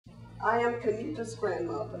I am Kennetha's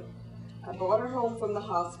grandmother. I brought her home from the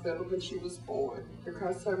hospital when she was born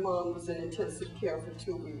because her mom was in intensive care for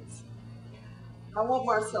 2 weeks. I want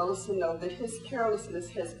Marcellous to know that his carelessness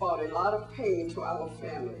has brought a lot of pain to our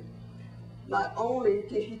family. Not only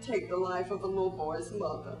did he take the life of the little boy's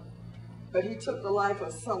mother, but he took the life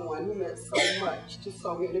of someone who meant so much to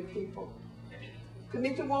so many people.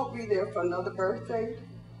 Kennetha won't be there for another birthday,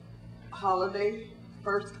 holiday,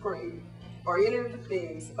 first grade, or any of the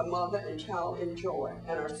things a mother and child enjoy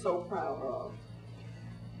and are so proud of.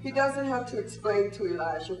 He doesn't have to explain to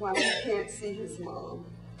Elijah why he can't see his mom.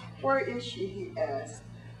 Where is she, he asked.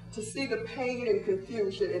 To see the pain and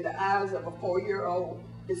confusion in the eyes of a 4-year-old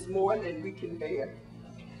is more than we can bear.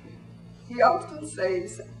 He often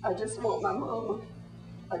says, I just want my mama.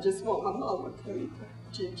 I just want my mama, Kennetha,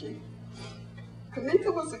 Gigi.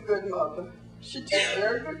 Kennetha was a good mother. She took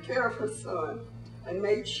very good care of her son and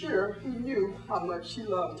made sure he knew how much she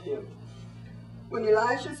loved him. When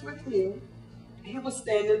Elijah's with me, he will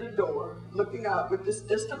stand in the door, looking out with this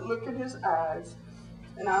distant look in his eyes,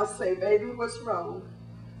 and I'll say, baby, what's wrong?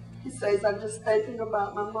 He says, I'm just thinking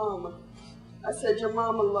about my mama. I said, your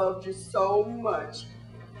mama loved you so much.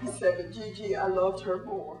 He said, but Gigi, I loved her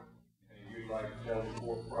more. And you'd like to tell the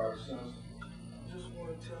court prior to sentencing? I just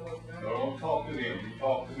want to tell her. No, don't talk to them. You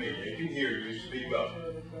talk to me. They can hear you. Speak up. I've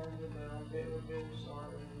never been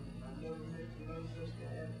sorry. I never meant for none such to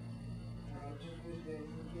happen. I just wish they would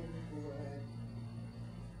forgive me for what happened.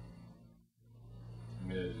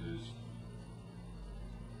 Mrs.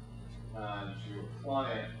 Hines, your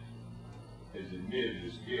client has admitted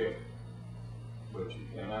his guilt, but you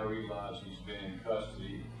cannot realize he's been in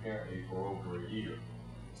custody apparently for over a year.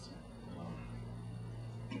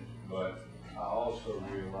 But I also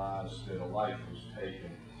realize that a life was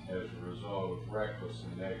taken as a result of reckless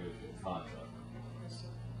and negligent conduct.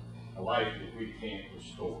 A life that we can't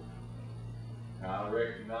restore. Now, I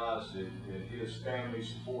recognize that his family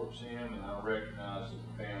supports him, and I recognize that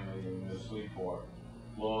the family in Miss Leaphart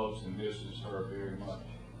loves and misses her very much.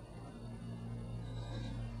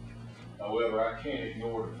 However, I can't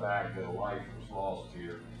ignore the fact that a life was lost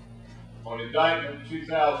here. On indictment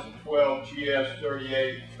 2012 GS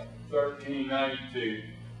 38 1392,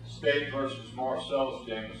 State versus Marcellous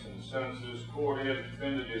Jamison, the sentences court has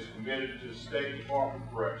defendant is committed to the State Department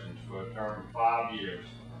of Corrections for a term of 5 years,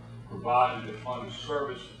 provided that upon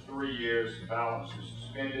service of 3 years, the balance is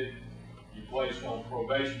suspended. You placed on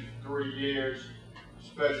probation for 3 years.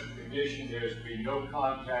 Special condition, there is to be no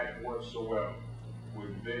contact whatsoever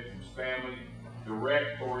with the victim's family,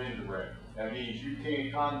 direct or indirect. That means you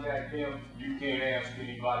can't contact him, you can't ask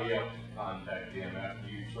anybody else to contact him after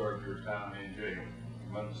you serve your time in jail.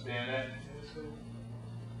 You understand that? Yes, sir.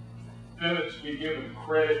 Defendant to be given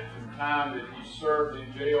credit for time that he served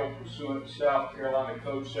in jail pursuant to South Carolina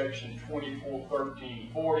Code Section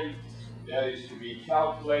 241340. That is to be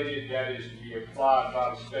calculated, that is to be applied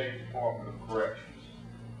by the State Department of Corrections.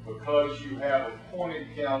 Because you have appointed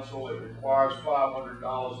counsel, it requires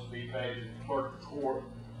 $500 to be paid to the clerk of court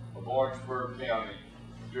of Orangeburg County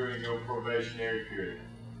during your probationary period.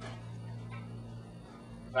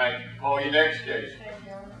 Thank you. Call your next case. Thank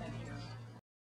you.